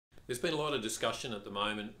There's been a lot of discussion at the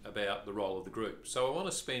moment about the role of the group. So I want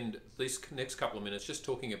to spend these next couple of minutes just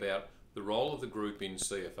talking about the role of the group in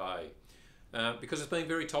CFA because it's been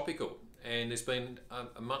very topical and there's been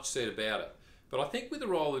much said about it. But I think with the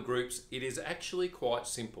role of the groups, it is actually quite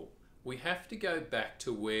simple. We have to go back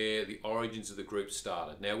to where the origins of the group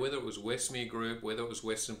started. Now, whether it was Westmere Group, whether it was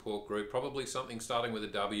Western Port Group, probably something starting with a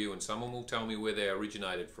W, and someone will tell me where they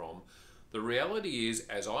originated from. The reality is,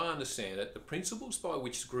 as I understand it, the principles by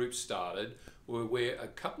which groups started were where a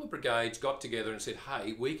couple of brigades got together and said,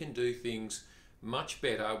 hey, we can do things much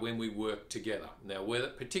better when we work together. Now, whether,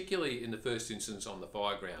 particularly in the first instance on the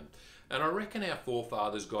fire ground. And I reckon our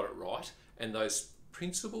forefathers got it right, and those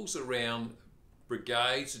principles around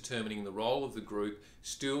brigades determining the role of the group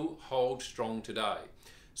still hold strong today.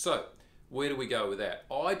 So, where do we go with that?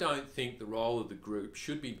 I don't think the role of the group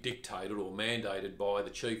should be dictated or mandated by the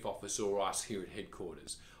Chief Officer or us here at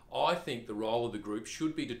headquarters. I think the role of the group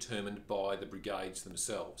should be determined by the brigades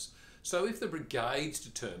themselves. So if the brigades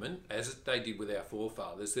determine, as they did with our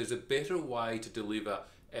forefathers, there's a better way to deliver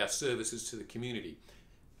our services to the community,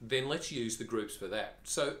 then let's use the groups for that.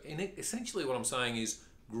 So essentially what I'm saying is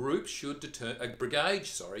brigades should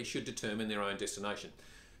determine their own destination.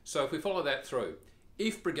 So if we follow that through,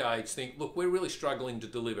 if brigades think, look, we're really struggling to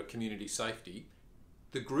deliver community safety,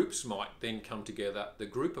 the groups might then come together, the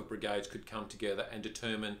group of brigades could come together and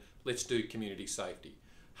determine, let's do community safety.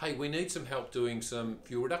 Hey, we need some help doing some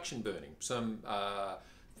fuel reduction burning, some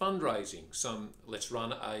fundraising, let's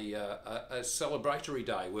run a celebratory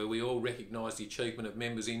day where we all recognise the achievement of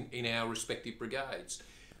members in our respective brigades.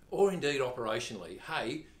 Or indeed operationally,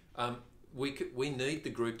 hey, we need the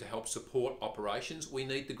group to help support operations. We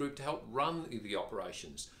need the group to help run the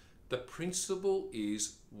operations. The principle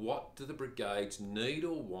is, what do the brigades need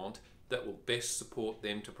or want that will best support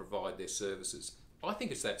them to provide their services? I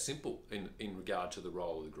think it's that simple in regard to the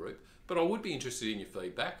role of the group, but I would be interested in your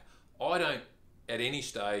feedback. I don't at any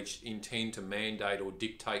stage intend to mandate or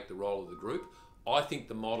dictate the role of the group. I think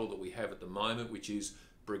the model that we have at the moment, which is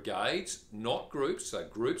brigades, not groups, so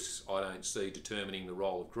groups I don't see determining the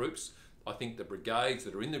role of groups. I think the brigades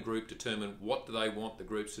that are in the group determine what do they want the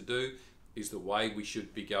groups to do is the way we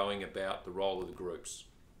should be going about the role of the groups.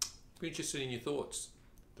 Be interested in your thoughts.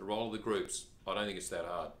 The role of the groups, I don't think it's that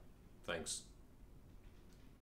hard. Thanks.